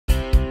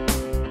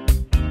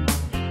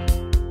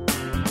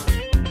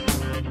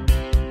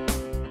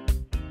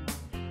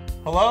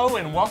Hello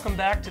and welcome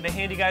back to the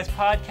Handyguys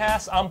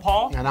podcast. I'm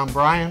Paul. And I'm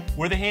Brian.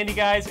 We're the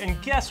Handyguys, and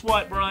guess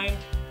what, Brian?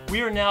 We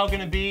are now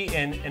going to be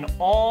in an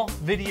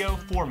all-video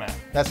format.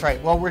 That's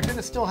right. Well, we're going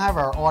to still have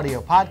our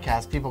audio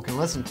podcast people can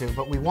listen to,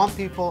 but we want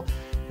people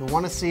who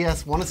want to see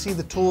us, want to see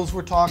the tools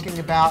we're talking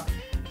about,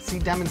 see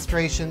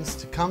demonstrations,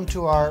 to come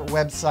to our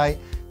website,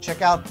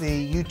 check out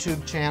the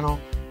YouTube channel,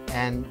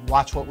 and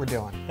watch what we're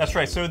doing. That's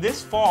right. So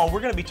this fall, we're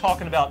going to be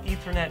talking about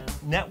Ethernet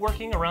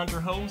networking around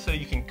your home so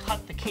you can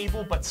cut the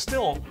cable but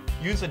still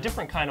use a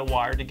different kind of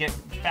wire to get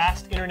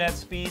fast internet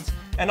speeds.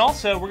 And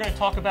also, we're going to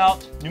talk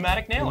about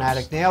pneumatic nailers.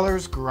 Pneumatic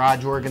nailers,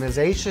 garage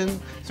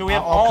organization, so we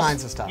have all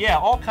kinds of stuff. Yeah,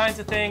 all kinds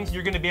of things.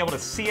 You're going to be able to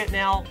see it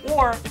now,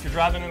 or if you're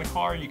driving in a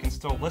car, you can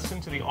still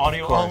listen to the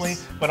audio only.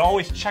 But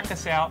always check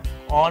us out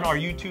on our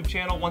YouTube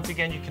channel. Once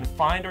again, you can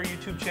find our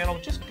YouTube channel.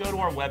 Just go to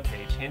our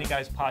webpage,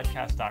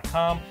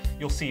 handyguyspodcast.com.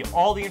 You'll see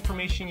all the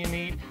information you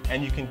need,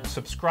 and you can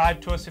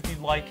subscribe to us if you'd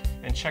like,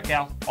 and check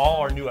out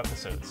all our new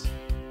episodes.